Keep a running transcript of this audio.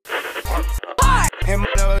Hey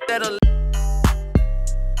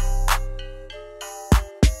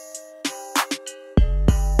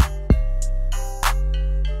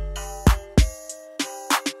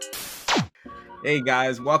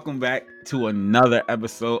guys, welcome back to another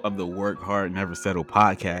episode of the Work Hard Never Settle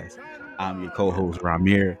podcast. I'm your co-host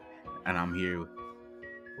Ramir, and I'm here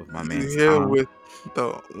with my man You here Tom. with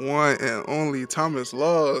the one and only Thomas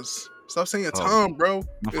Laws. Stop saying Oh, Tom, bro.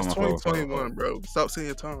 my It's fault, my fault, my fault. 2021, bro. Stop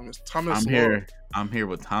saying Tom. It's Thomas I'm Laws. here. I'm here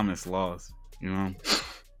with Thomas Laws.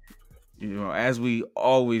 As we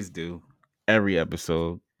always do every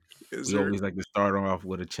episode, Is we there, always like to start off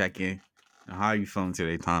with a check-in. Now, how are you feeling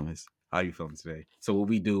today, Thomas? How are you feeling today? So what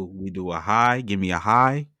we do a high, give me a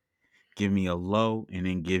high, give me a low, and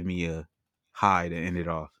then give me a high to end it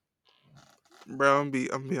off. bro? I'm be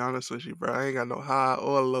honest with you, bro. I ain't got no high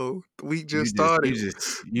or low. The week You just just started. you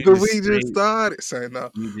just you The just week just straight started. Say no,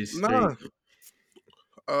 you just straight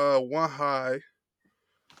nah. One high.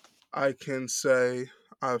 I can say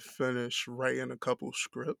I finished writing a couple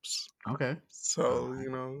scripts. okay. Oh,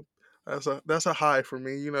 So that's a high for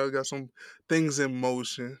me. Got some things in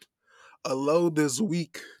motion. A low this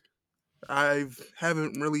week. I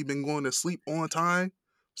haven't really been going to sleep on time,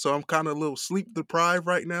 so I'm kind of a little sleep deprived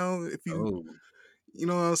right now. If oh, you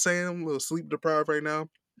know what I'm saying, I'm a little sleep deprived right now.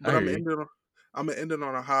 I But hear you. I'm gonna end it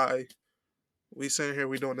on a high. We sitting here,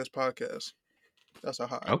 we doing this podcast. That's a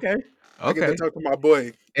high. Okay, I get to okay. talk to my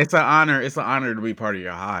boy. It's an honor. It's an honor to be part of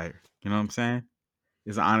your high. You know what I'm saying?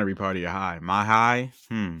 It's an honor to be part of your high. My high.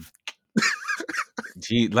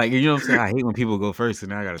 Gee, like you know what I'm saying. I hate when people go first, and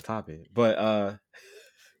now I got to top it. But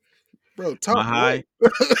Bro, my top what? high.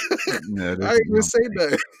 No, I this ain't is even what say I'm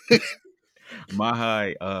that. saying. My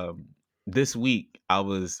high. This week I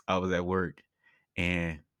was at work,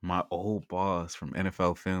 and my old boss from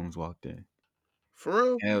NFL Films walked in. For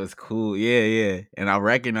real? And it was cool. Yeah, yeah. And I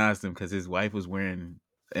recognized him because his wife was wearing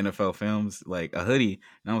NFL Films, like a hoodie.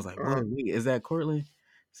 And I was like, Uh, wait, is that Cortland?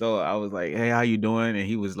 So I was like, hey, how you doing? And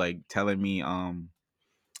he was like telling me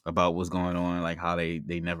about what's going on, like how they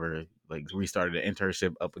never like restarted the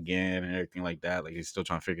internship up again and everything like that. Like he's still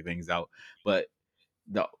trying to figure things out. But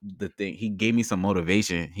the thing, he gave me some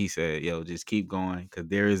motivation. He said, yo, just keep going because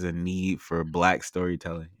there is a need for black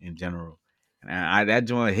storytelling in general. And that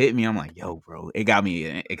joint hit me. I'm like, yo, bro, it got me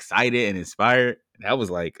excited and inspired. That was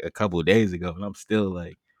like a couple of days ago, and I'm still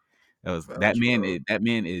like, that Vouch, man. bro. That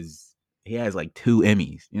man is he has like 2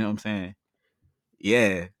 Emmys. You know what I'm saying?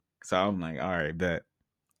 Yeah. So I'm like, all right, bet.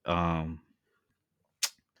 Um,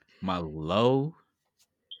 my low.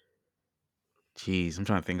 Jeez, I'm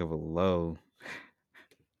trying to think of a low.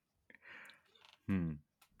 Hmm.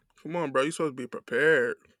 Come on, bro. You supposed to be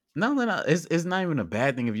prepared. No, no, no. It's not even a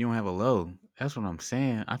bad thing if you don't have a low. That's what I'm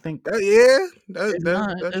saying. I think Yeah, it's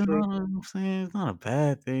not. that's It's true. not what I'm saying. It's not a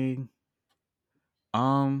bad thing.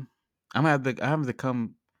 Um, I'm gonna have to. I have to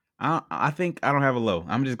come. I think I don't have a low.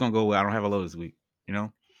 I'm just gonna go with I don't have a low this week. You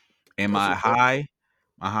know, and That's what's up.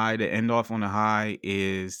 my high to end off on the high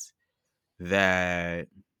is that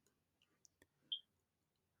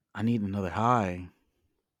I need another high.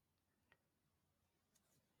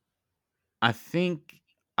 I think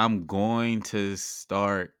I'm going to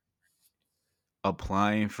start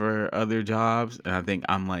applying for other jobs, and I think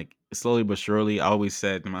I'm like slowly but surely. I always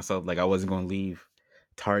said to myself like I wasn't going to leave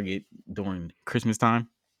Target during Christmas time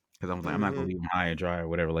because I was like I'm not going Hmm. to leave them high and dry or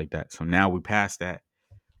whatever like that. So now we passed that.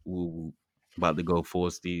 We're about to go full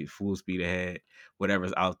speed ahead.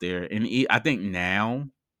 Whatever's out there, and I think now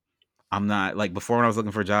I'm not like before when I was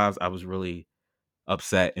looking for jobs. I was really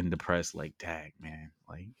upset and depressed. Like, dang man,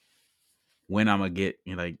 like when I'm gonna get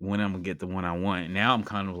like when I'm gonna get the one I want. Now I'm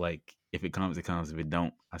kind of like, if it comes, it comes. If it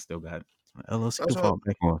don't, I still got LLC to That's how. fall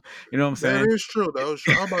back on. You know what I'm That saying? is true. That was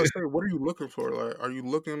true. I was about to say, what are you looking for? Like, are you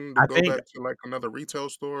looking to I go think back to like another retail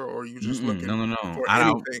store, or are you just no, looking no, no. for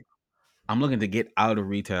anything? I'm looking to get out of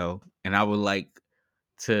retail, and I would like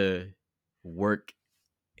to work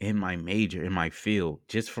in my major, in my field,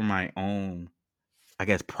 just for my own, I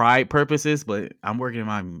guess, pride purposes. But I'm working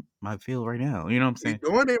in my field right now. You know what I'm You saying?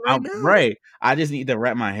 doing it right I'm now, right. I just need to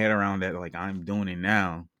wrap my head around that. Like I'm doing it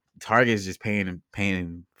now. Target is just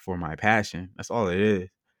paying for my passion. That's all it is.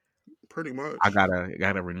 pretty I much.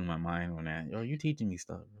 gotta renew my mind on that. Yo, you teaching me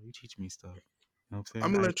stuff. Bro. You teaching me stuff. You know what I'm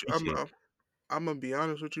I'm saying? gonna I let you. appreciate it. I'm gonna be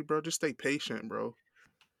honest with you, bro. Just stay patient, bro.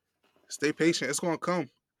 Stay patient. It's gonna come.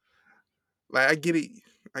 Like I get it.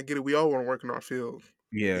 I get it. We all want to work in our field.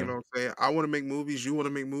 You Yeah. know what I'm saying? I want to make movies. You want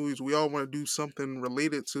to make movies. We all want to do something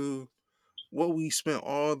related to what we spent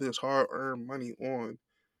all this hard earned money on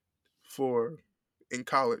for in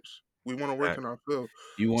college. We want to work in our field.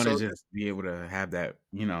 You want to So just be able to have that,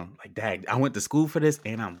 like, dang, I went to school for this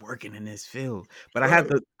and I'm working in this field, but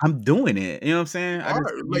right, I'm doing it. You know what I'm saying? I all just,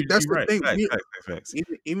 right, like that's you're the right. thing. Facts, We facts, facts, facts.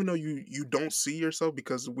 even though you don't see yourself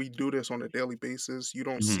because we do this on a daily basis, you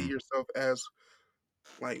don't see Hmm. yourself as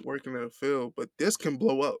like working in a field, but this can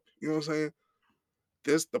blow up. You know what I'm saying?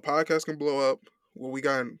 The podcast can blow up. What we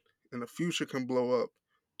got in the future can blow up.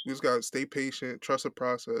 We just gotta stay patient, trust the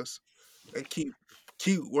process, and keep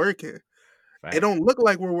working. It Facts. don't look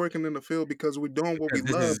like we're working in the field because we're doing what we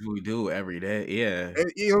Because this love. is what we do every day. Yeah.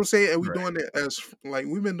 And, you know what I'm saying? And we Right. doing it as like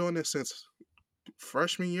we've been doing this since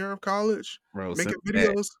freshman year of college, Bro, making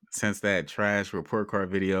videos. since that trash report card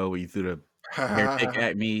video where you threw the hair pick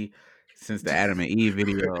at me, since the Adam and Eve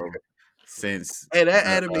video, since Hey, that the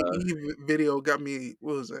Adam and Eve video got me,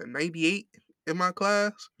 what was it, 98 in my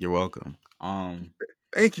class? you're welcome.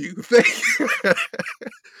 Thank you. Thank you.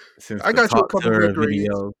 Since I the got you talk a couple to good her grades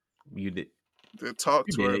video, you did. to talk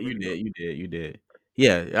You to our did, you video. did, you did, you did.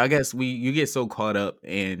 Yeah, I guess you get so caught up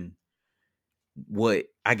in what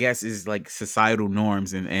I guess is like societal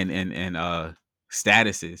norms and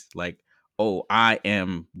statuses. Like, oh, I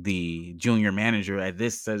am the junior manager at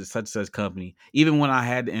this such company. Even when I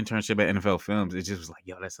had the internship at NFL Films, it just was like,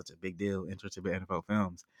 yo, that's such a big deal. Internship at NFL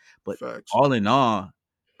Films. But Facts. all in all,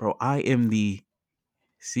 bro, I am the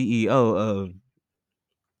CEO of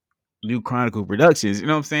New Chronicle Productions. You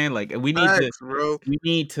know what I'm saying? Like Facts, bro. we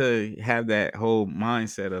need to have that whole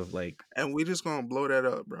mindset of like And we just gonna blow that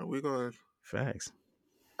up, bro. We're gonna facts.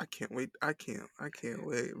 I can't wait. I can't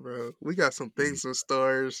wait, bro. We got some Yeah, things in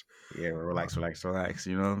stores. yeah, relax, relax, relax.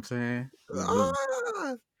 You know what I'm saying? We good.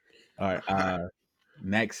 Ah! All right.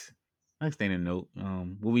 Next, next thing to note.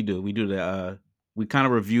 What we do? We do the we kind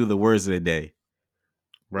of review the words of the day,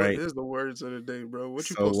 What right? is the words of the day, bro? What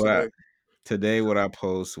you So post today? what I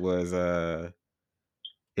post was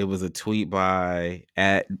it was a tweet by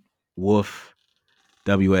at Wolf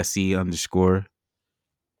WSC underscore,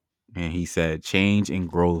 and he said change and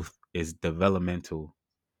growth is developmental.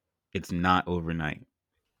 It's not overnight.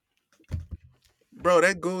 Bro,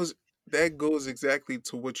 that goes exactly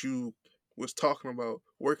to what you was talking about,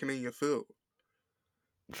 working in your field.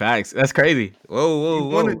 Facts. That's crazy. Whoa, You whoa,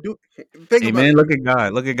 wanna whoa. do think about Amen. it. Look at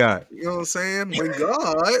God. Look at God. You know what I'm saying? When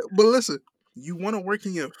God, but listen, you want to work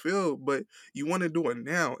in your field, but you want to do it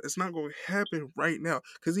now. It's not going to happen right now.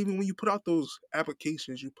 Because even when you put out those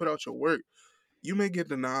applications, you put out your work, you may get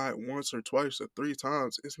denied once or twice or three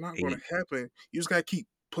times. It's not going Hey, to happen. You just got to keep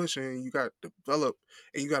pushing. You got to develop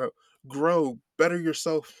and you got to grow, better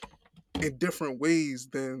yourself in different ways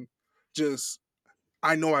than just,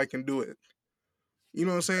 I know I can do it. You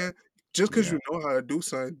know what I'm saying? Just because yeah. you know how to do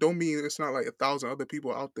something, don't mean it's not like 1,000 other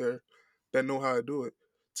people out there that know how to do it.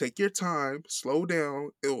 Take your time, slow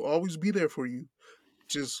down. It will always be there for you.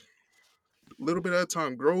 Just a little bit at a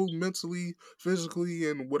time. Grow mentally, physically,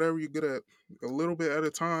 and whatever you're good at, a little bit at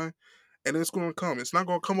a time, and it's going to come. It's not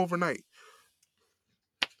going to come overnight.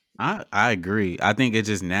 I agree. I think it's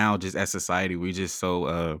just now, just as society, we just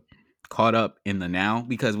so caught up in the now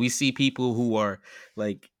because we see people who are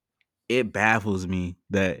like, it baffles me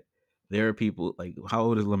that there are people like, how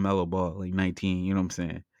old is LaMelo Ball? Like 19, you know what I'm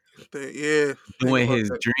saying? Yeah, think Doing about his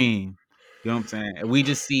that. dream. You know what I'm saying? And we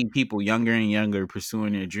just see people younger and younger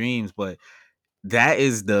pursuing their dreams, but that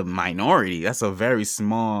is the minority. That's a very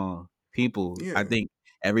small people. I Yeah. think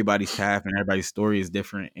everybody's path and everybody's story is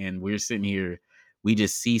different. And we're sitting here, we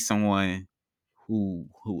just see someone who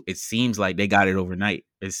it seems like they got it overnight.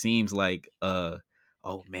 It seems like oh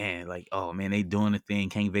man, they doing the thing,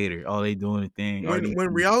 King Vader. Oh, they doing the thing. When RD.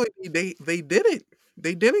 when reality they didn't.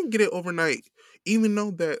 They didn't get it overnight. Even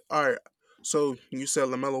though that all right, so you said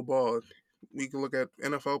LaMelo Ball, we can look at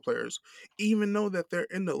NFL players. Even though that they're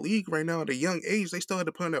in the league right now at a young age, they still had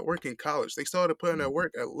to put in that work in college. They still had to put in that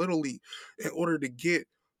work at Little League in order to get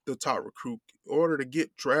the top recruit, in order to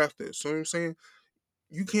get drafted. So you know what I'm saying?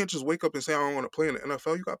 You can't just wake up and say I don't want to play in the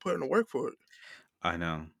NFL. You got to put in the work for it. I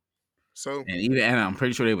know. So And I'm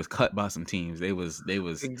pretty sure they was cut by some teams. They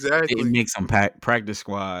didn't exactly. make some practice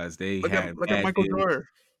squads. They had Look at bad Michael deals. Jordan.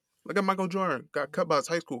 Look at Michael Jordan. Got cut by his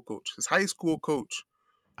high school coach. His high school coach.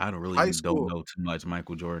 I don't really High don't school. know too much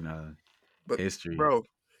Michael Jordan But history. bro,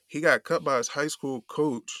 he got cut by his high school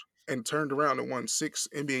coach and turned around and won 6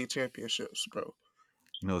 NBA championships, bro.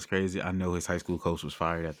 You know, it's crazy. I know his high school coach was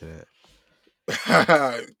fired after that.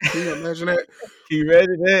 Can you imagine that? Can you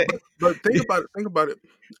imagine that? But think about it. Think about it.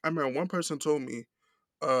 I remember one person told me,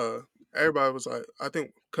 uh, everybody was like, I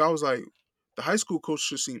think, cause I was like, the high school coach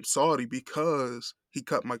just seemed salty because he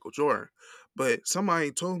cut Michael Jordan. But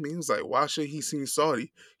somebody told me, he was like, why should he seem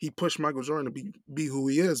salty? He pushed Michael Jordan to be who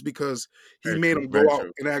he is because he Very made true. him go Very out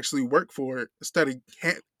true. and actually work for it instead of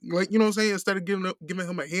like, you know what I'm saying, instead of giving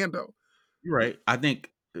him a handout. You're right. I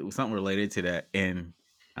think it was something related to that, and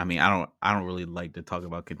I mean, I don't really like to talk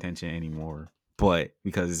about contention anymore, but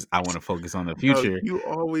because I want to focus on the Bro, future. you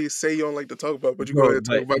always say you don't like to talk about, but you go ahead Bro, and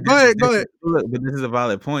talk but about. this is Go this ahead. is look, but this is a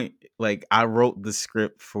valid point. Like I wrote the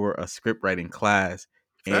script for a script writing class,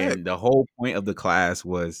 Fact. and the whole point of the class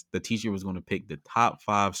was the teacher was going to pick the top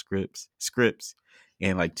five scripts,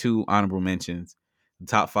 and like two honorable mentions. The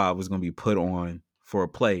top five was going to be put on for a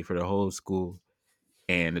play for the whole school,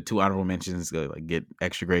 and the two honorable mentions like get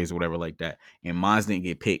extra grades or whatever like that. And mine didn't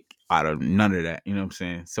get picked out of none of that. You know what I'm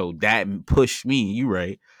saying? So that pushed me. You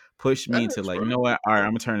right? Pushed me to Facts, like, you bro. know what? All right, I'm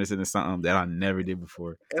gonna turn this into something that I never did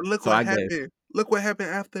before. And look So what I guess happened. Look what happened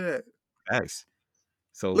after that. facts.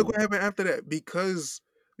 Look So what happened after that. Because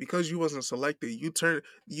you wasn't selected, you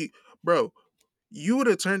bro, you would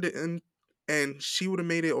have turned it in and she would have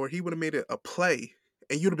made it or he would have made it a play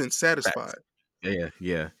and you'd have been facts. satisfied. Yeah,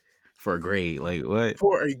 yeah. For a grade, like what?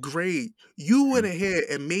 For a grade. You went Mhm. ahead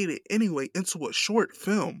and made it anyway into a short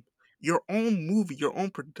film. Your own movie, your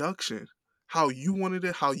own production. How you wanted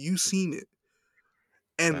it, how you seen it.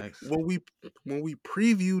 And Facts. when we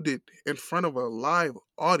previewed it in front of a live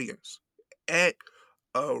audience at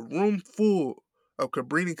a room full of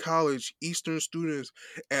Cabrini College Eastern students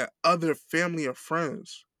and other family and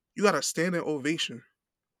friends, you got a standing ovation.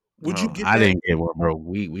 Would you Bro, get I that? didn't get one, bro.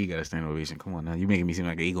 We got a standing ovation. Come on now, you making me seem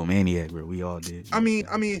like an egomaniac, bro. We all did. You I know what mean, I'm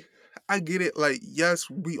I saying? mean, I get it. Like, yes,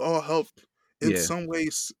 we all helped in Yeah. some way,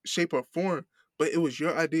 shape, or form, but it was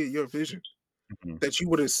your idea, your vision Mhm. that you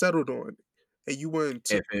would have settled on, and you wouldn't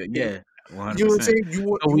took. If it, And yeah, one hundred you know what I'm percent. saying?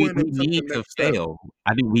 So You we wouldn't we have took the need to next step. fail.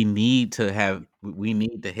 I think we need to have we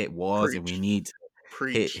need to hit walls and we Preach, need to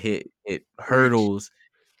preach, hit preach. hurdles,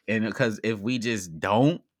 and because if we just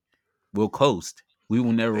don't, we'll coast. We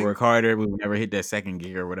will never Think, work harder. We will never hit that second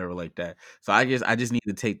gear or whatever like that. So I just need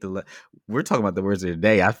to take we're talking about the words of the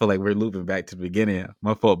day. I feel like we're looping back to the beginning.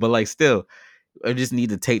 My fault, but like still, I just need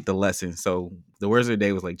to take the lesson. So the words of the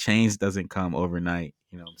day was like change doesn't come overnight.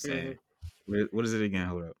 You know what I'm mhm. saying? What is it again?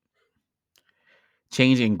 Hold up.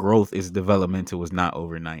 Change and growth is developmental, is not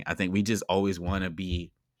overnight. I think we just always want to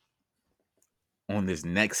be on this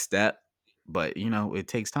next step, but it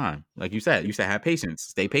takes time. Like you said have patience,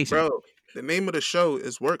 stay patient. Bro, the name of the show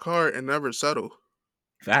is Work Hard and Never Settle.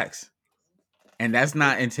 Facts. And that's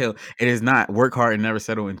not until it is not work hard and never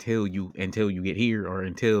settle until you get here or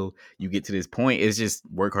until you get to this point. It's just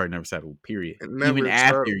work hard and never settle. Period. And Even Never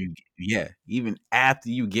after Settle. even after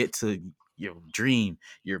you get to your dream,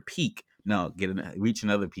 your peak. No, reach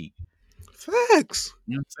another peak. Facts.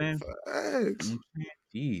 You know what I'm saying? You know Facts. what I'm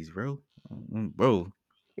saying? Jeez, bro, bro.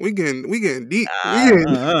 We getting deep. We Ah, getting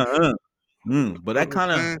But you know what I'm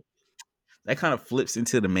saying? that kind of flips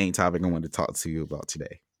into the main topic I wanted to talk to you about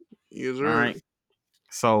today. Yes, All sir. right.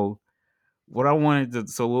 So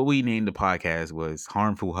what we named the podcast was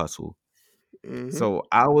Harmful Hustle. Mm-hmm. So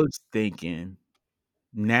I was thinking,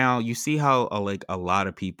 now you see how like a lot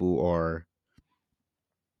of people are.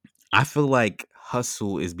 I feel like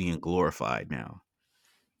hustle is being glorified now.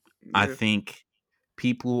 I Yeah, think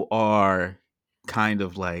people are kind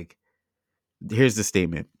of like, here's the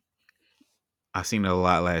statement. I've seen it a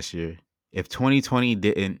lot last year. If 2020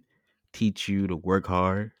 didn't teach you to work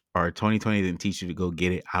hard, or 2020 didn't teach you to go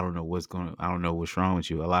get it, I don't know what's wrong with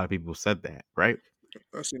you. A lot of people said that, right?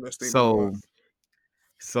 I've seen that statement a lot.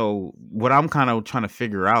 So what I'm kind of trying to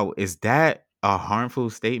figure out, is that a harmful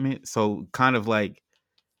statement? So kind of like,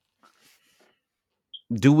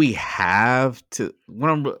 do we have to what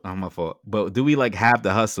I'm my fault, but do we like have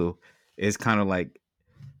the hustle? It's kind of like,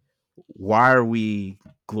 why are we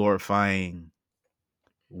glorifying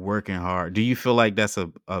working hard? Do you feel like that's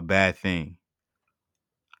a bad thing?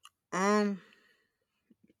 Um,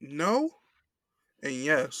 no and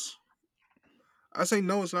yes. I say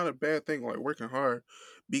no, it's not a bad thing, like working hard,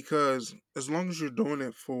 because as long as you're doing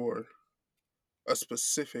it for a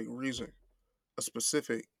specific reason, a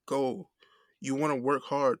specific goal, you want to work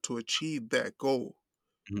hard to achieve that goal.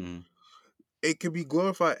 Mhm. It can be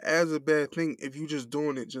glorified as a bad thing if you just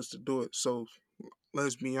doing it just to do it. So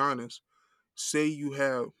let's be honest. Say you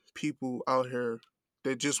have people out here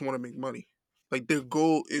that just want to make money. Like their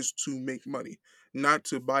goal is to make money, not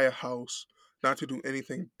to buy a house, not to do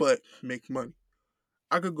anything but make money.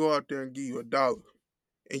 I could go out there and give you $1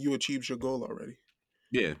 and you achieved your goal already.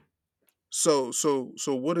 Yeah. So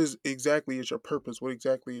what is exactly is your purpose? What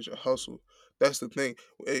exactly is your hustle? That's the thing.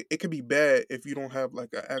 It could be bad if you don't have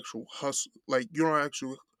like an actual hustle. Like you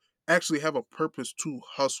don't actually have a purpose to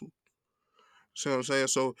hustle. See what I'm saying?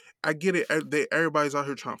 So I get it. Everybody's out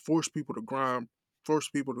here trying to force people to grind, force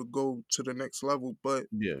people to go to the next level. But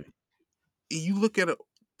Yeah. you look at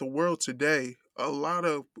the world today, a lot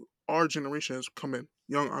of our generation is becoming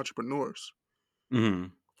young entrepreneurs,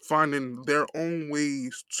 Hmm. finding their own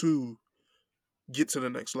ways to get to the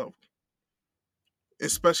next level,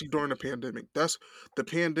 especially during the pandemic. The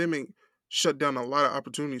pandemic shut down a lot of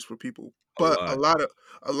opportunities for people, A but lot.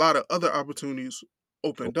 a lot of other opportunities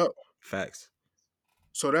Oh, opened up. facts.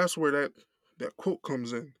 So that's where that quote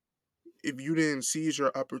comes in. If you didn't seize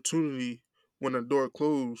your opportunity when the door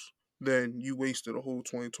closed, then you wasted a whole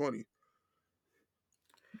 2020.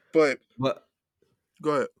 But But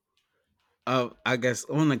go ahead. I guess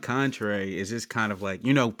on the contrary, it's just kind of like,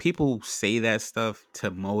 people say that stuff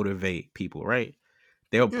to motivate people, right?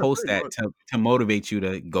 They'll Yeah, post pretty that much. to motivate you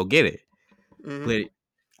to go get it. Hmm. But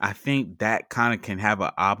I think that kind of can have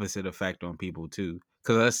an opposite effect on people too.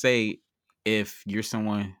 Because let's say if you're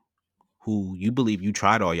someone who you believe you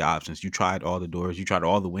tried all your options, you tried all the doors, you tried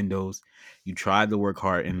all the windows, you tried to work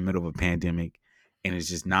hard in the middle of a pandemic, and it's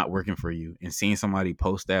just not working for you. And seeing somebody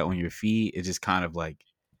post that on your feed, it's just kind of like,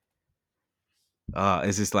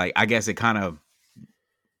 it's just like, I guess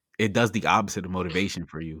it does the opposite of motivation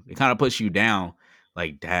for you. It kind of puts you down,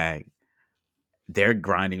 like, dag, they're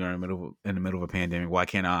grinding in the middle of a pandemic. Why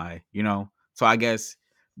can't I? So I guess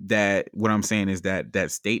that what I'm saying is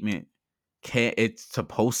that statement can it's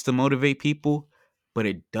supposed to motivate people, but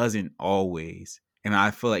it doesn't always. And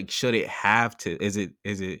I feel like should it have to? Is it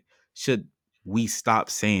should we stop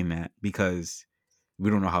saying that because we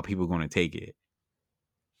don't know how people are going to take it?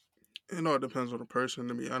 It all depends on the person,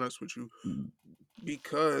 to be honest with you,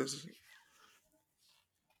 because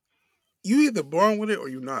you either born with it or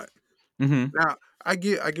you're not. Mm-hmm. Now, I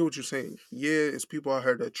get what you're saying. Yeah, it's people out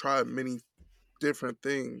here that try many different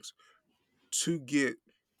things to get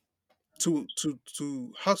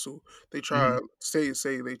to hustle. They try Mm-hmm. say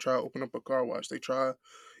they try open up a car wash. They try,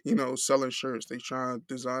 selling shirts. They try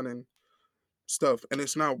designing stuff, and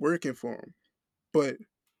it's not working for them. But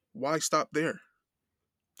why stop there?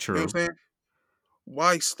 You know what True. I'm saying?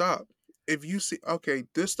 Why stop? If you see, okay,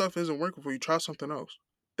 this stuff isn't working for you, try something else.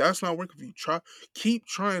 That's not working for you. Keep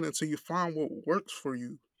trying until you find what works for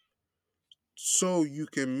you, so you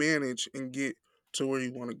can manage and get to where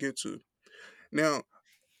you want to get to. Now,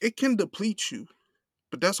 it can deplete you,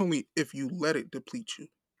 but that's only if you let it deplete you.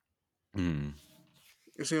 Mm.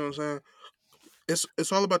 You see what I'm saying?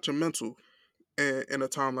 It's all about your mental in a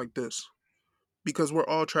time like this, because we're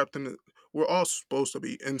all trapped in it. We're all supposed to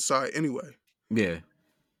be inside anyway. Yeah.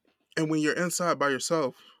 And when you're inside by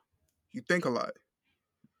yourself, you think a lot.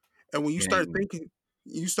 And when And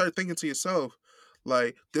you start thinking to yourself,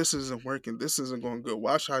 like, this isn't working, this isn't going good.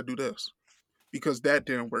 Why should I do this? Because that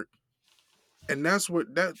didn't work. And that's what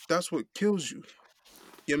kills you.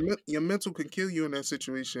 Your mental can kill you in that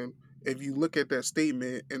situation if you look at that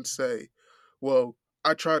statement and say, "Well,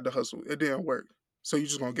 I tried to hustle, it didn't work, so you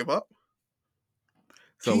just gonna give up?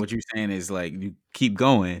 so Keep what you're saying is like you keep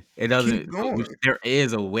going. It keep doesn't. So going." there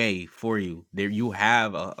is a way for you. There you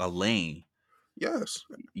have a lane. Yes,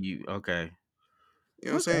 You okay? you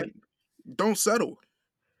know what I'm Okay. saying. Don't settle.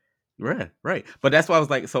 Right, right. But that's why I was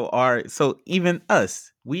like, so even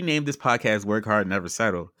us, we named this podcast "Work Hard, Never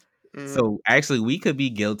Settle." Hmm. So actually, we could be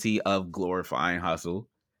guilty of glorifying hustle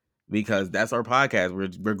because that's our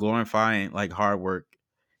podcast. We're glorifying like hard work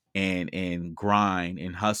and grind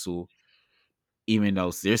and hustle, even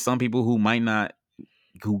though there's some people who might not,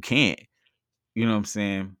 who can't. You know what I'm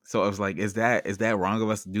saying? So I was like, is that wrong of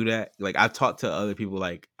us to do that? Like I've talked to other people,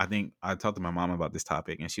 like I think I talked to my mom about this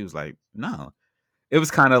topic, and she was like, no. It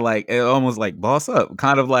was kind of like it almost like boss up,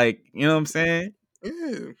 kind of like, you know what I'm saying?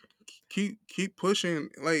 Yeah, keep pushing.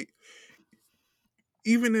 Like,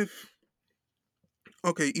 even if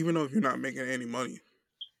okay, even though if you're not making any money,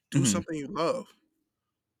 do Hmm. something you love.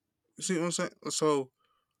 You see what I'm saying? So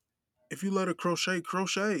if you let her crochet,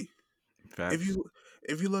 crochet. If Facts. you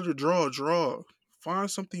if you let her draw, draw.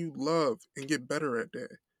 Find something you love and get better at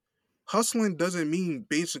that. Hustling doesn't mean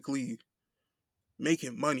basically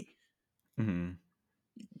making money. Hmm.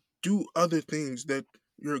 Do other things that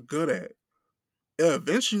you're good at. It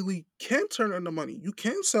eventually can turn into money. You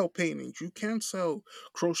can sell paintings, you can sell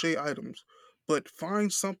crochet items, but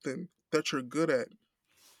find something that you're good at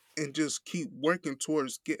and just keep working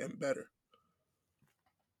towards getting better.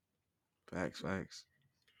 Facts. Facts.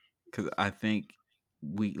 Because I think.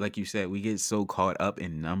 we, like you said, we get so caught up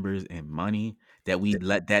in numbers and money that we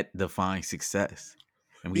let that define success,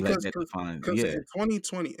 and we let because that define, because yeah. in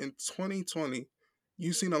 2020,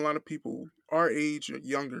 you seen a lot of people our age or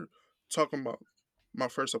younger talking about my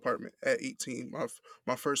first apartment at 18,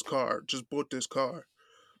 my first car, just bought this car.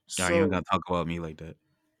 God, you don't So gotta talk about me like that.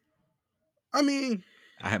 I mean,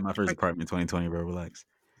 I had my first like, apartment in 2020, bro. Relax.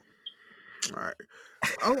 all right,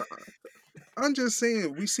 I'm, I'm just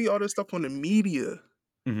saying we see all this stuff on the media.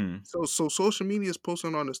 Hmm. So social media is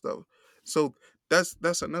posting on this stuff. So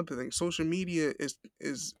that's another thing. Social media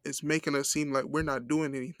is making us seem like we're not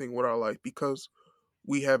doing anything with our life because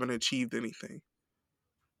we haven't achieved anything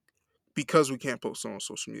because we can't post on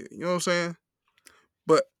social media. You know what I'm saying?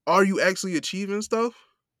 But are you actually achieving stuff?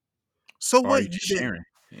 So Or are what you you just did sharing?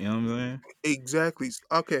 You know what I'm saying? exactly.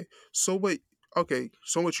 Okay. So what? Okay.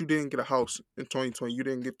 So what you didn't get a house in 2020? You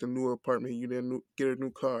didn't get the new apartment. You didn't get a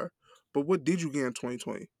new car. But what did you get in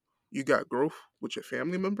 2020? You got growth with your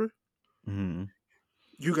family member. Hmm.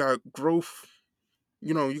 You got growth.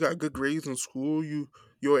 You know, you got good grades in school.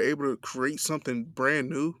 You're able to create something brand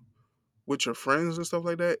new with your friends and stuff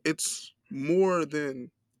like that. It's more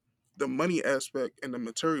than the money aspect and the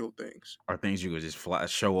material things. Or things you could just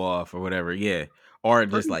show off or whatever, yeah. Or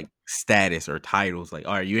just Pretty like status or titles. Like,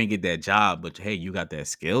 all right, you ain't get that job, but hey, you got that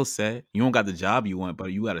skill set. You don't got the job you want,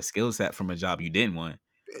 but you got a skill set from a job you didn't want.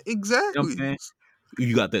 You know what I'm exactly, saying?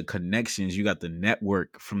 You got the connections, you got the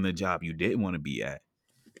network from the job you didn't want to be at,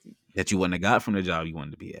 that you wouldn't have got from the job you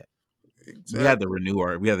wanted to be at. exactly.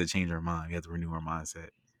 We had to change our mind. We had to renew our mindset.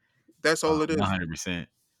 That's all it is. 100%.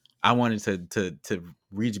 I wanted to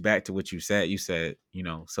reach back to what you said. You said,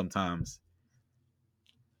 sometimes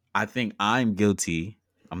I think I'm guilty.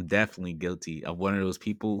 I'm definitely guilty of one of those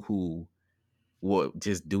people who will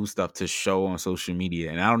just do stuff to show on social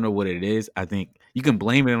media. And I don't know what it is. I think you can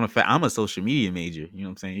blame it on the fact I'm a social media major. You know what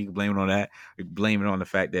I'm saying? You can blame it on that. You can blame it on the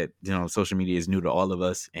fact that, social media is new to all of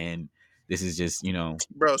us. And this is just,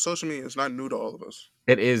 Bro, social media is not new to all of us.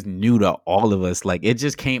 it is new to all of us. Like, it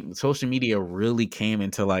just came, social media really came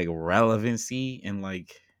into like relevancy in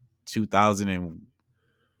like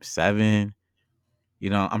 2007.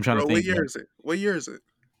 I'm trying to Bro, what think. year is it? What year is it?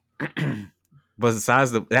 But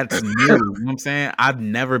besides that's new. You know what I'm saying? I've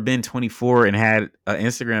never been 24 and had an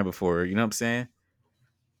Instagram before. You know what I'm saying?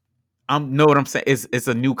 Know what I'm saying? It's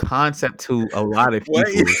a new concept to a lot of What?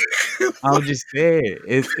 people. What? I'm just saying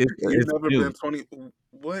You it's never new. been 20?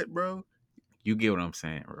 What, bro? You get what I'm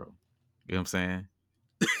saying, bro? You know what I'm saying?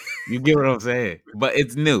 You get what I'm saying? But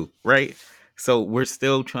it's new, right? So we're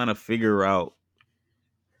still trying to figure out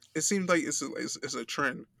It seems like it's a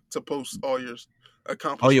trend to post all your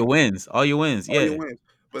all your accomplishments, wins, all your wins. all your Yeah, wins,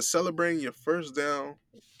 but celebrating your first downs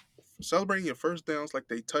like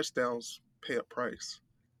they touchdowns pay a price.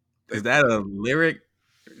 is They that a lyric?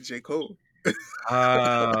 J Cole,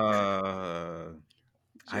 Uh,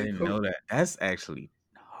 I J didn't Cole, know that. That's actually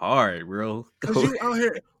hard, bro. cause you out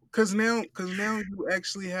here, cause now you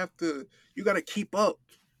actually have to, you got to keep up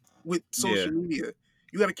with Yeah. social media.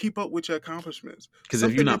 You got to keep up with your accomplishments. Because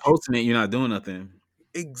if you're Something not that you posting it, you're not doing nothing.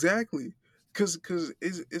 exactly, cause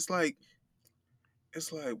it's like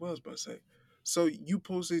what I was about to say. So you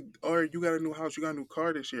posted, or you got a new house, you got a new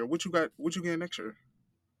car this year. What you got? What you getting next year?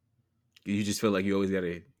 You just feel like you always got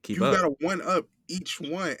to keep You up. got to one up each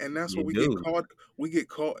one, and that's You what we get do. caught. We get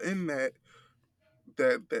caught in that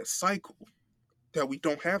cycle that we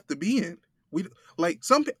don't have to be in. We like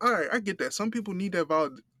some. All right, I get that. Some people need that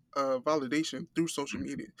validation through social Mhm.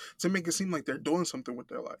 media to make it seem like they're doing something with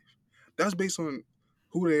their life. That's based on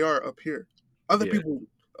who they are up here. Other Yeah. people,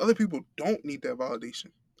 other people don't need that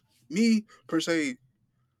validation. Me per se,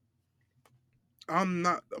 I'm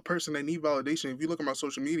not a person that need validation. If you look at my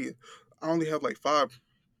social media, I only have like 5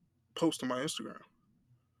 posts on my Instagram.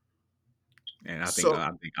 And So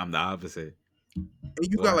I think I'm the opposite. and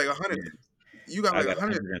you got Well, like 100. yeah, You got I like got 100.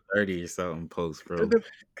 130 or something posts, It, bro.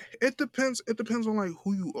 de- it depends. It depends on like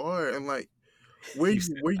who you are and like where You you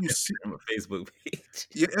said where you my see. Instagram or Facebook page.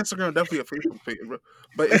 Yeah, Instagram definitely a Facebook page, bro.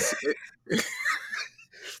 But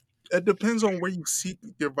it depends on where you seek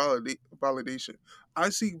your validation. I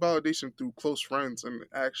seek validation through close friends and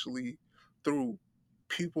actually through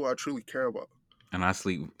people I truly care about And I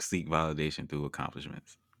seek validation through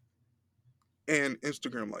accomplishments. and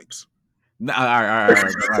Instagram likes. No, all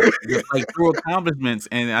right, but like through accomplishments,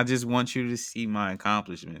 and I just want you to see my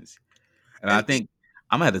accomplishments. And I And think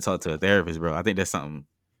I'm gonna have to talk to a therapist, bro. I think that's something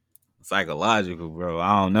psychological, bro.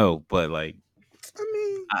 I don't know, but like I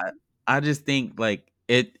mean, I I just think like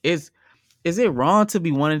is it wrong to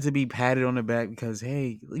be wanting to be patted on the back because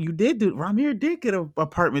hey, Ramir did get an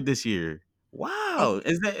apartment this year. Wow.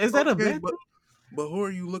 Is that a okay, bad thing? But who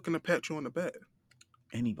are you looking to pat you on the back?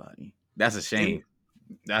 Anybody. That's a Any shame.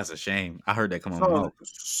 That's a shame. I heard that come on my so mouth.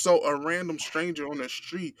 so a random stranger on the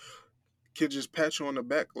street could just pat you on the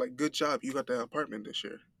back like, "Good job, you got that apartment this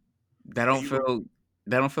year." That And don't you go, feel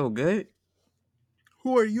that don't feel good.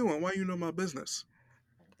 "Who are you and why you know my business?"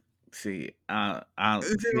 See, I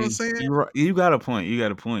You know what I'm see. saying? You got a point. You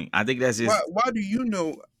got a point. I think that's Why just. why do you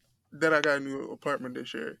know that I got a new apartment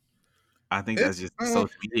this year? I think that's It's just a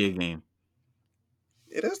social media game.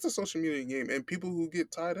 it is the social media game and people who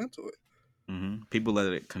get tied into it. People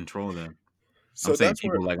let it control them. I'm So saying that's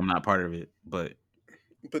where, people like I'm not part of it, but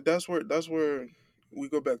but that's where we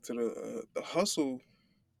go back to the hustle,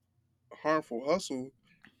 harmful hustle.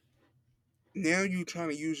 Now you trying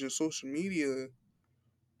to use your social media.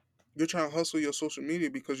 You're trying to hustle your social media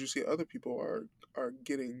because you see other people are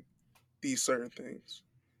getting these certain things,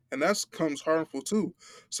 and that's comes harmful too.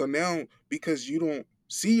 So now because you don't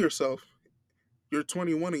see yourself, you're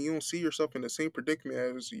 21 and you don't see yourself in the same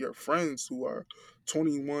predicament as your friends who are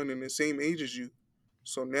 21 and the same age as you.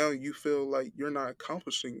 So now you feel like you're not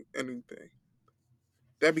accomplishing anything.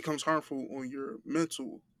 That becomes harmful on your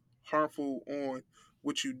mental, harmful on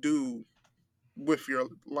what you do with your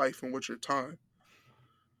life and with your time.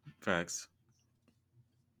 facts.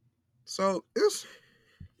 So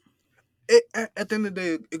at the end of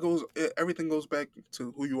the day, everything goes back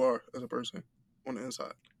to who you are as a person on the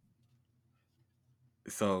inside.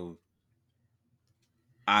 So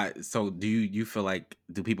so do you feel like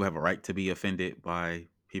do people have a right to be offended by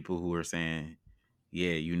people who are saying,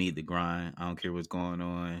 yeah, you need the grind. I don't care what's going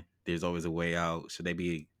on. There's always a way out. Should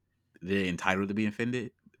they're entitled to be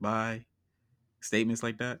offended by statements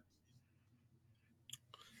like that?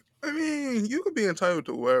 I mean, you could be entitled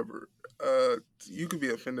to whatever. You could be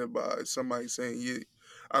offended by somebody saying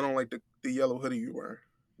I don't like the yellow hoodie you wear.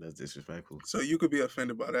 That's disrespectful. So you could be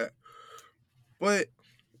offended by that. But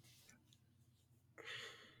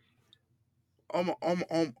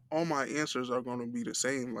all my answers are going to be the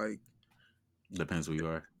same. Like Depends who you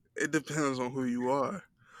are. it depends on who you are.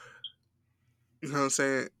 You know what I'm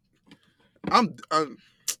saying? I'm I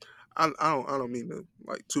don't mean to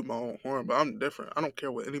like toot my own horn, but I'm different. I don't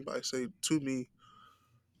care what anybody say to me,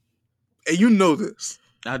 and you know this.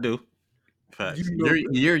 I do. You Facts. know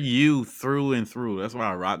this. You're you through and through. That's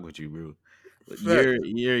why I rock with you, bro. Fact,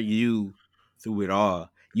 You're you through it all.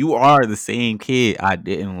 You are the same kid I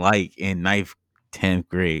didn't like in ninth, 10th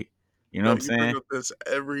grade. You know what yo, I'm you bring saying? up this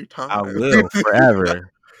every I time. will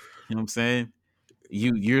forever. You know what I'm saying?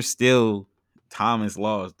 You're still Thomas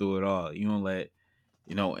Laws through it all. You don't let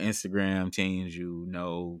Instagram change you,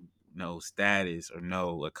 no status or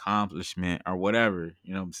no accomplishment or whatever.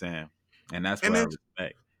 You know what I'm saying? And that's what and I it's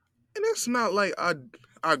respect. and it's not like I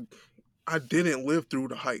I didn't live through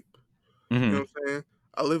the hype. You know Hmm. what I'm saying?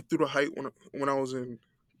 I lived through the hype when I was in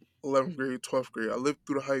 11th grade, 12th grade. I lived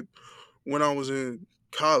through the hype when I was in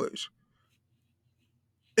college.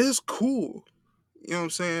 It's cool. You know what I'm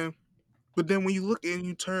saying? But then when you look and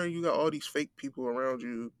you turn, you got all these fake people around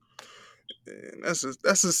you. And that's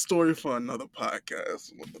a story for another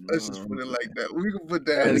podcast. Let's just put it like that. We can put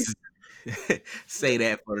that. Let's say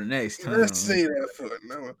that for the next Let's time. say that for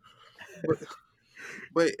now. But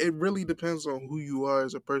but it really depends on who you are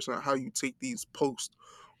as a person, how you take these posts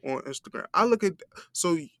on Instagram. I look at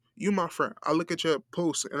so you my friend. I look at your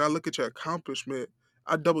posts and I look at your accomplishment.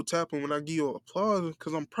 I double tap them when I give you applause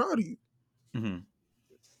because I'm proud of you. Hmm.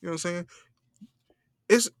 You know what I'm saying?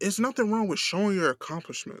 It's nothing wrong with showing your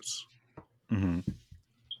accomplishments, Hmm.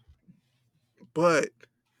 but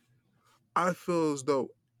I feel as though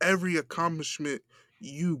every accomplishment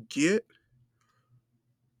you get,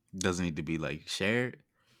 Doesn't need to be like shared.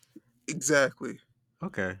 exactly,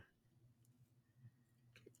 Okay.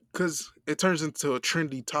 because it turns into a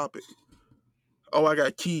trendy topic. Oh, I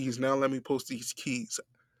got keys. Now let me post these keys.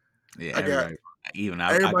 Yeah, I got everybody. Even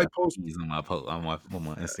I everybody got some post. keys on my post on my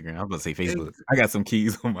Instagram. I'm about to say Facebook. It, I got some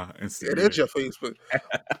keys on my it Instagram. is your Facebook.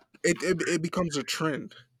 It becomes a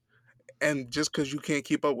trend, and just because you can't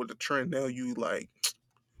keep up with the trend, now you like,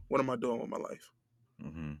 what am I doing with my life?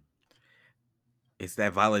 Hmm. It's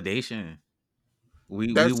that validation.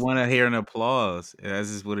 We That's want to hear an applause. That's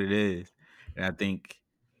just what it is. And I think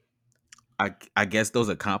I guess those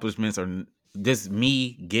accomplishments are just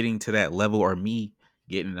me getting to that level or me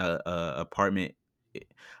getting a apartment.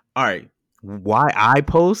 All right, why I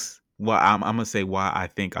post? Well, I'm gonna say why I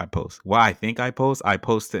think I post. Why I think I post? I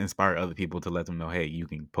post to inspire other people to let them know, hey, you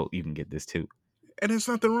can get this too. and there's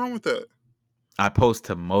nothing wrong with that. I post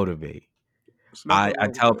to motivate. There's nothing I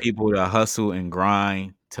wrong with tell that. people to hustle and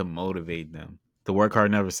grind to motivate them. To work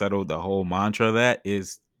hard, never settle. The whole mantra of that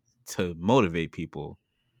is to motivate people.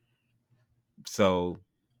 So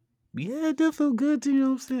yeah, it did feel good to, you know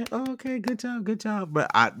what I'm saying? Oh, okay, good job, good job.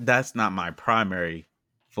 But I that's not my primary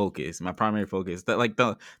focus. My primary focus, that like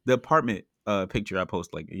the apartment picture I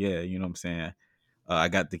post, like, yeah, you know what I'm saying? I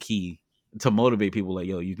got the key to motivate people like,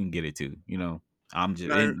 yo, you can get it too. You know, I'm just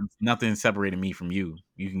Now, nothing separating me from you.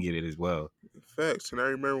 You can get it as well. facts. And I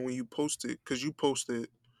remember when you posted, because you posted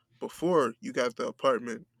before you got the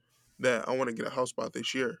apartment that I want to get a house by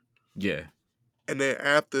this year. Yeah. And then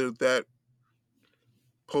after that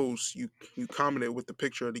post, you commented with the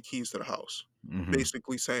picture of the keys to the house, Mm-hmm.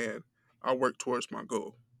 basically saying, "I work towards my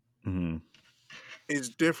goal." Mm-hmm. It's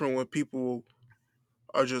different when people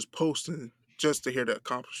are just posting just to hear the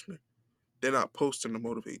accomplishment. They're not posting to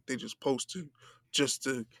motivate. They just posting just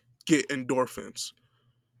to get endorphins.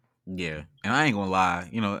 Yeah, and I ain't gonna lie,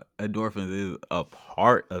 you know, endorphins is a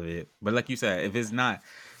part of it. But like you said, if it's not,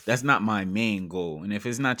 that's not my main goal. And if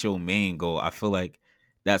it's not your main goal, I feel like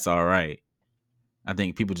that's all right. I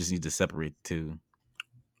think people just need to separate the two.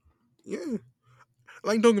 Yeah,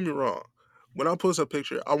 like don't get me wrong. When I post a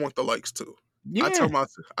picture, I want the likes too. I tell Yeah. my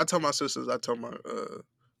I tell my sisters, I tell my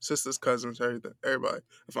sisters, cousins, everything, everybody.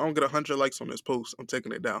 If I don't get 100 likes on this post, I'm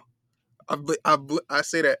taking it down. I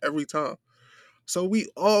say that every time. So we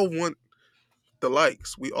all want the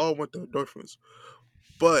likes. We all want the endorphins.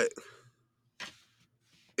 But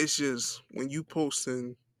it's just when you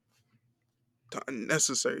posting the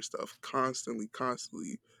unnecessary stuff constantly.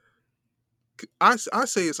 I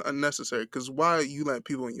say it's unnecessary because why you let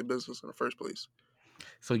people in your business in the first place?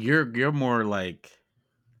 So you're more like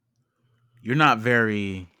you're not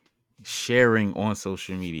very sharing on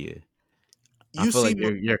social media. I You feel see, like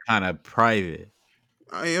you're kind of private.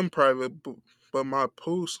 I am private, but my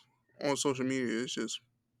posts on social media is just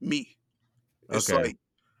me. It's Okay. like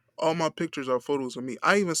all my pictures are photos of me.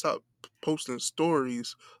 I even stopped posting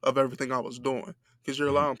stories of everything I was doing because you're Mhm.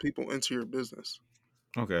 allowing people into your business.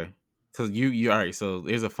 Okay. Cause you all right. So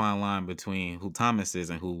there's a fine line between who Thomas is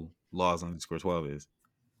and who Laws underscore 12 is.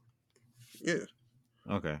 Yeah,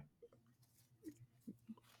 Okay.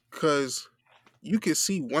 because you can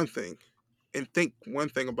see one thing and think one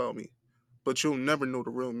thing about me, but you'll never know the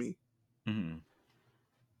real me. Hmm.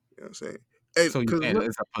 You know what I'm saying? And So you because saying look,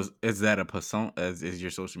 is that a persona? Is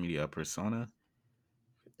your social media a persona?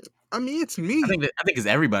 I mean, it's me. I think it's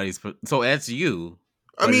everybody's. So that's you,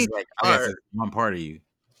 I but mean, it's like I all guess right, it's one part of you.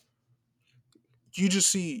 you just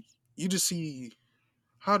see, you just see.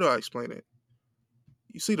 How do I explain it?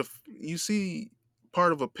 You see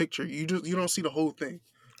part of a picture. You don't see the whole thing.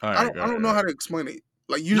 All right, I got don't it, know got how it. to explain it.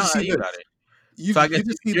 Like you No, just see you got this. it. So I guess You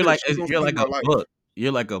just see this. You don't you're see like my a life. book.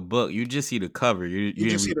 You're like a book. You just see the cover. You You didn't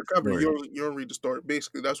just see read the the cover. story. You don't read the story.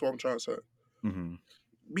 Basically, that's what I'm trying to say. Hmm.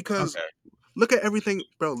 Because Okay. look at everything,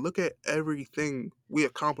 bro. Look at everything we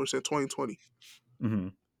accomplished in 2020. Hmm.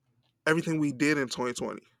 Everything we did in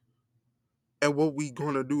 2020, and what we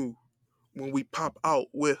gonna do when we pop out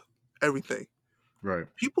with everything. Right.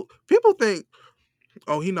 People think,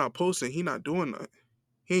 oh, he not posting. He not doing nothing.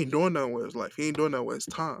 He ain't doing nothing with his life. He ain't doing nothing with his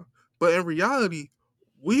time. But in reality,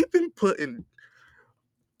 we've been putting.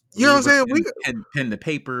 You know what We I'm put saying? pen to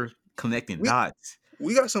paper, connecting We dots.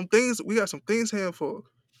 we got some things. We got some things handful.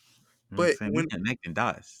 You know what I'm But saying? We connecting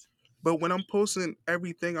dots. when I'm posting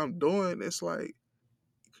everything I'm doing, it's like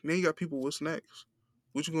then you got people. What's next?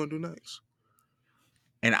 What you gonna do next?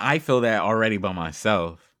 And I feel that already by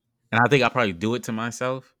myself. And I think I probably do it to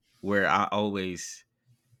myself where I always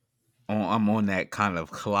I'm on that kind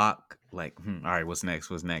of clock, like, all right, what's next?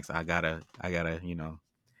 What's next? I gotta, you know,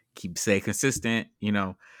 keep stay consistent, you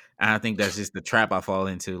know. And I think that's just the trap I fall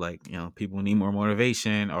into. Like, you know, people need more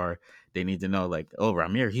motivation or they need to know, like, oh,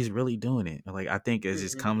 Ramir, he's really doing it. Like, I think it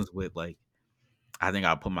just Hmm. comes with like, I think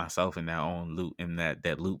I put myself in that own loop, in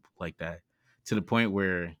that loop like that, to the point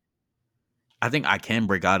where I think I can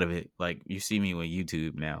break out of it. Like, you see me with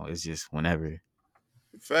YouTube now. It's just whenever.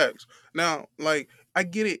 Facts. Now, like I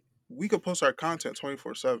get it. We could post our content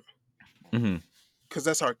 24/7 Hmm. because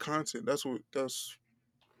that's our content. That's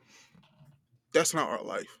not our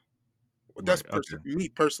life. Right. Okay. Me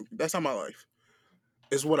personally. That's not my life.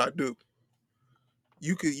 It's what I do.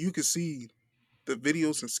 You could see the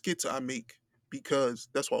videos and skits I make because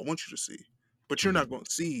that's what I want you to see. But you're Hmm. not going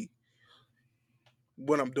to see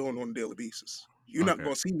what I'm doing on a daily basis. You're not Okay.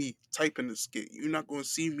 going to see me typing the skit. You're not going to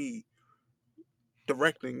see me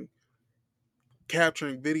directing,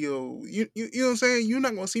 capturing video. You know what I'm saying? You're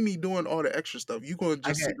not going to see me doing all the extra stuff. You're going to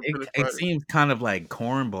I just see got the it. finished It product. seems kind of like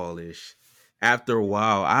cornballish. After a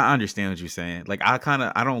while, I understand what you're saying. Like, I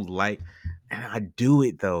don't like, and I do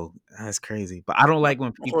it though. That's crazy. But I don't My, like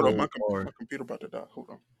when hold on, people are. my computer about to die. Hold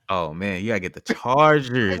on. Oh man, you gotta get the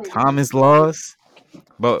charger. Hold on, give me Thomas one second. Laws.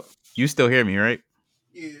 But You still hear me, right?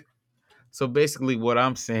 Yeah. So basically, what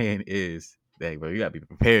I'm saying is, hey, bro, you gotta be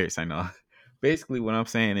prepared. I know. Basically, what I'm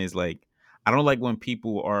saying is like, I don't like when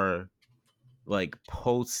people are like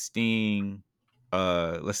posting.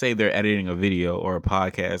 Let's say they're editing a video or a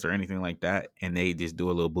podcast or anything like that, and they just do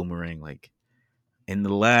a little boomerang like in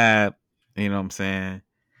the lab. You know what I'm saying?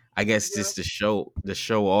 I guess Yeah. just to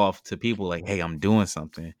show off to people like, hey, I'm doing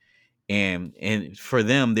something, and for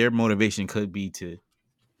them, their motivation could be to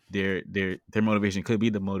their motivation could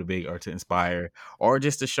be to motivate or to inspire or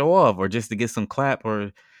just to show off or just to get some clap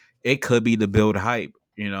or it could be to build hype,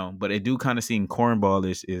 you know. But it do kind of seem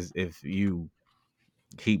cornballish is if you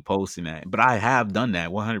keep posting that. But I have done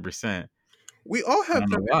that 100%. We all I have don't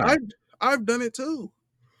done know it. why. I've done it too.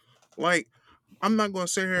 Like, I'm not gonna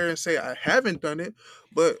sit here and say I haven't done it,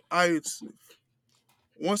 but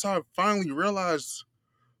once I finally realized,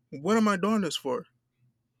 what am I doing this for?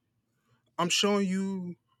 I'm showing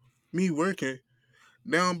you me working.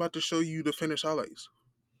 Now I'm about to show you the finished highlights.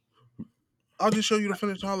 I'll just show you the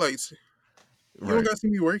finished highlights. You don't Right. gotta see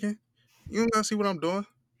me working. You don't gotta see what I'm doing.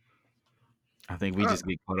 I think we Uh, just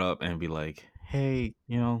get caught up and be like, hey,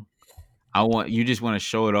 you know, I want you just want to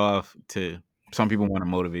show it off to some people want to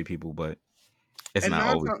motivate people, but it's and not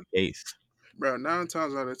always the case. 9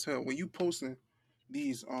 times out of 10, when you posting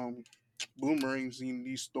these boomerangs and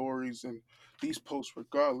these stories and these posts,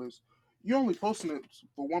 regardless, you're only posting it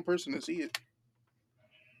for one person to see it.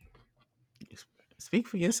 Speak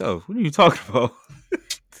for yourself. What are you talking about?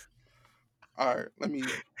 All right,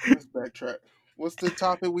 let's backtrack. What's the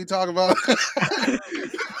topic we talk about?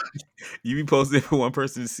 You be posting for one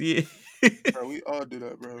person to see it. Bro, we all do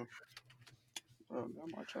that, bro. Bro, now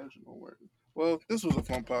my charger don't work. Well, this was a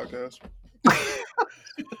fun podcast.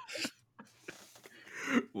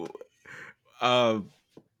 Well, um,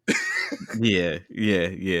 yeah.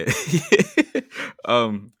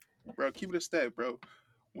 Bro, keep it a stack, bro.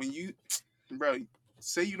 When you, bro,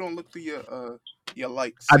 say you don't look through your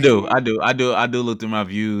likes. I Say you do, don't, I do, I do, I do look through my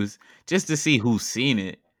views just to see who's seen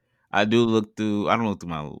it. I do look through. I don't look through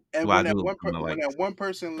my. and Well, I do look through my when likes. that one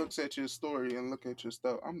person looks at your story and look at your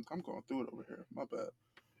stuff, I'm going through it over here. My bad.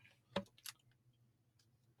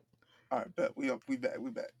 All right, bet we back.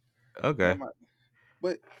 Never Okay, mind.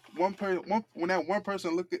 But when that one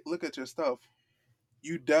person look at your stuff,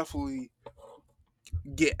 you definitely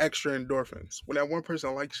get extra endorphins. When that one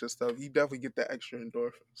person likes your stuff, you definitely get that extra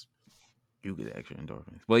endorphins. you get extra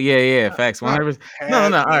endorphins. But yeah, Not, facts. not 100%. No, no,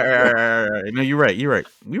 no. half All right, of all bro. right, all right, all right. No, you're right. You're right.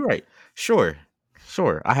 You're right. Sure,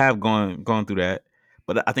 sure. I have gone through that,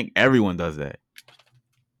 but I think everyone does that.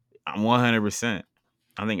 I'm 100%.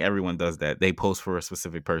 I think everyone does that. They post for a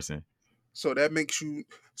specific person. So that makes you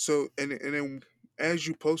so and then as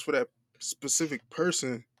you post for that specific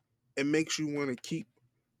person, it makes you want to keep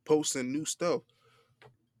posting new stuff,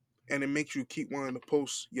 and it makes you keep wanting to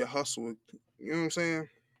post your hustle. You know what I'm saying?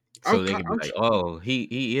 So they could be I'm like, "Oh,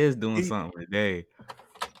 he is doing he, something today.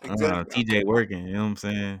 exactly. TJ working." You know what I'm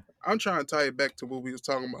saying? I'm trying to tie it back to what we was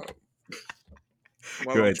talking about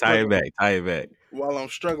Go while I'm ahead, tie it struggling back, tie it back.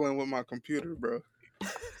 with my computer, bro.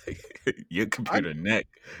 Your I computer neck,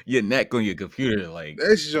 your neck on your computer, like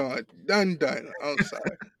This joint done. I'm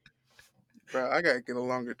sorry, bro. I gotta get a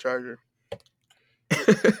longer charger.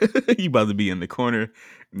 you about to be in the corner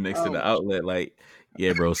next to the Um, outlet. Like,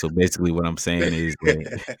 yeah, bro. So basically, what I'm saying is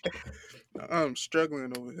that I'm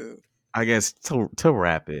struggling over here. I guess to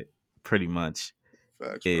wrap it, pretty much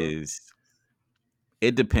Facts, bro. is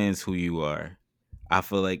it depends who you are. I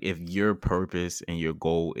feel like if your purpose and your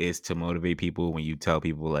goal is to motivate people, when you tell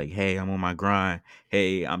people like, "Hey, I'm on my grind.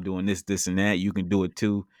 Hey, I'm doing this, this, and that. You can do it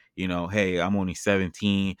too." You know, "Hey, I'm only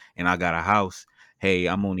 17 and I got a house. Hey,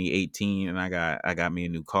 I'm only 18 and I got me a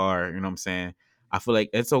new car." You know what I'm saying? I feel like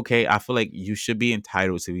it's okay. I feel like you should be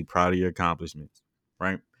entitled to be proud of your accomplishments,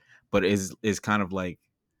 right? But it's kind of like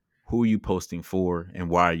who are you posting for and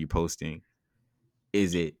why are you posting?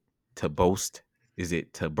 Is it to boast? Is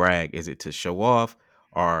it to brag? Is it to show off?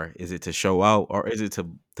 Or is it to show out? Or is it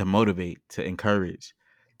to motivate, to encourage,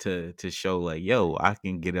 to show like, yo, I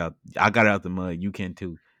can get out, I got out the mud, you can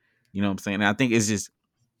too. You know what I'm saying? And I think it's just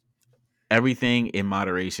everything in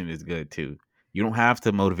moderation is good too. You don't have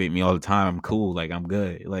to motivate me all the time. I'm cool, like I'm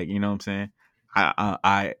good. Like, you know what I'm saying?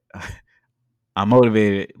 I I'm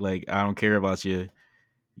motivated. Like I don't care about you.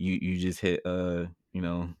 You just hit you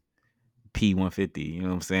know, P150. You know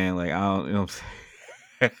what I'm saying? Like I don't. You know what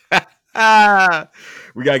I'm saying?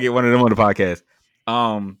 We gotta get one of them on the podcast.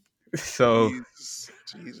 So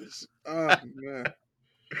Jesus. Oh man.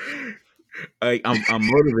 like I'm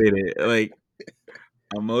motivated. Like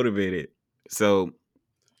I'm motivated. So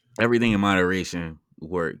everything in moderation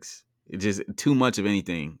works. It just too much of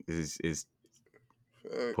anything is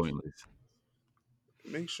Facts. pointless.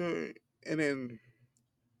 Make sure, and then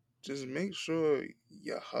just make sure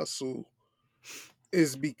your hustle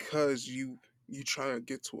is because you trying to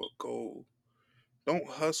get to a goal. Don't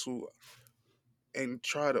hustle and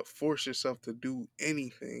try to force yourself to do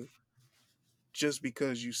anything just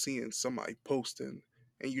because you seeing somebody posting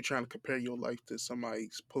and you trying to compare your life to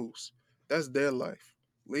somebody's post. That's their life.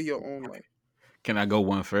 Live your own life. Can I go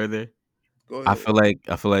one further? Go I ahead. feel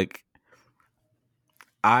like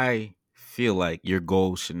I feel like your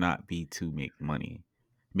goal should not be to make money.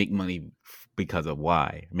 Make money because of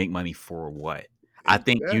why? Make money for what? I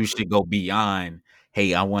think you Exactly. should go beyond,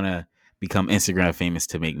 hey, I want to become Instagram famous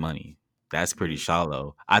to make money. That's pretty Mm,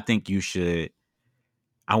 shallow. I think you should,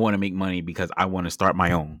 I want to make money because I want to start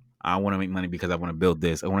my own. I want to make money because I want to build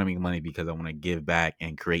this. I want to make money because I want to give back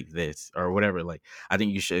and create this or whatever. Like, I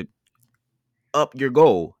think you should up your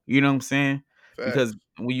goal. You know what I'm saying? Because facts.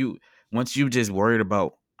 when you once you just worried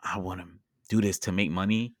about, I want to do this to make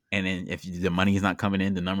money, and then if the money is not coming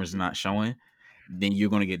in, the numbers are not showing, then you're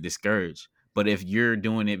gonna get discouraged. But if you're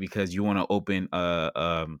doing it because you want to open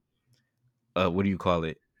what do you call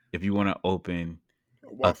it? If you want to open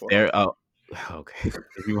a Waffle House. okay,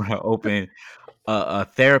 if you want to open a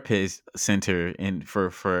therapist center and for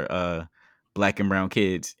black and brown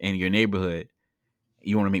kids in your neighborhood,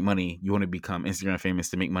 you want to make money, you want to become Instagram famous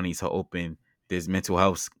to make money to open this mental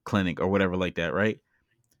health clinic or whatever like that, right?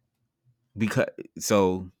 Because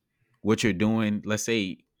so what you're doing, let's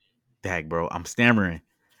say, dag bro, I'm stammering,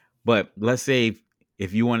 but let's say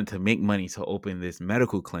if you wanted to make money to open this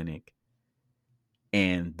medical clinic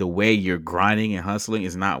and the way you're grinding and hustling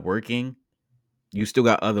is not working, you still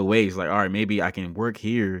got other ways. Like, all right, maybe I can work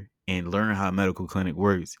here and learn how a medical clinic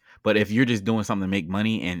works. But if you're just doing something to make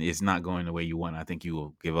money and it's not going the way you want, I think you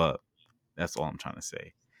will give up. That's all I'm trying to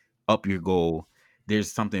say. Up your goal.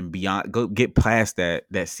 There's something beyond. Go get past that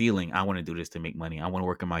ceiling. I want to do this to make money. I want to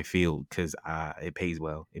work in my field because it pays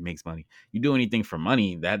well. It makes money. You do anything for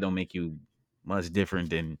money, that don't make you much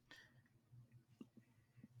different than,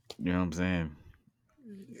 you know what I'm saying.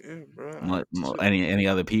 Yeah, bro. Any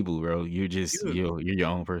other people, bro. You're just You you're your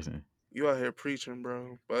own person. you out here preaching,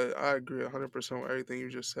 bro. But I agree 100% with everything you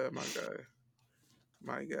just said, my guy.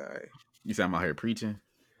 My guy. You said I'm out here preaching.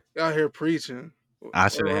 You out here preaching. I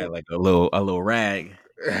should have Or- had like a little rag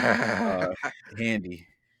uh handy.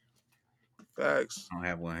 Facts. I don't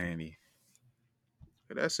have one handy.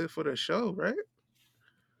 That's it for the show, right?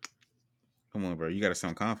 Come on, bro. You gotta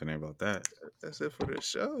sound confident about that. That's it for the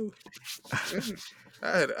show. Yeah.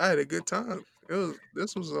 I had a good time.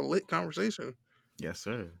 This was a lit conversation. Yes,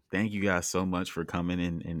 sir. Thank you guys so much for coming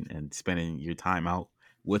in and spending your time out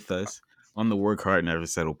with us on the Work Hard Never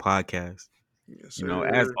Settle podcast. Yes,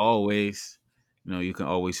 As sir. always, you can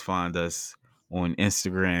always find us on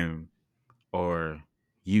Instagram or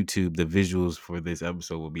YouTube. The visuals for this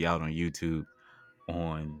episode will be out on YouTube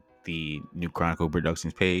on the New Chronicle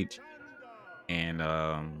Productions page. And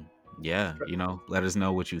yeah, let us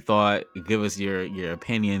know what you thought. Give us your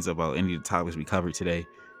opinions about any of the topics we covered today,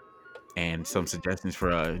 and some suggestions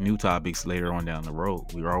for new topics later on down the road.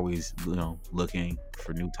 We're always looking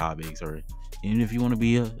for new topics, or even if you want to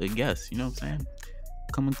be a guest, you know what I'm saying?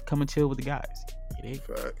 Come and chill with the guys. You dig?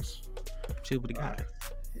 Facts. Chill with the All right. guys.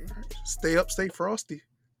 All right. Stay up, stay frosty.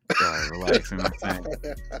 All right, relax. You know what I'm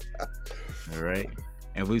saying? All right,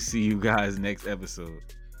 and we'll see you guys next episode.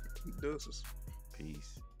 Deuces.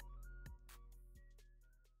 Peace.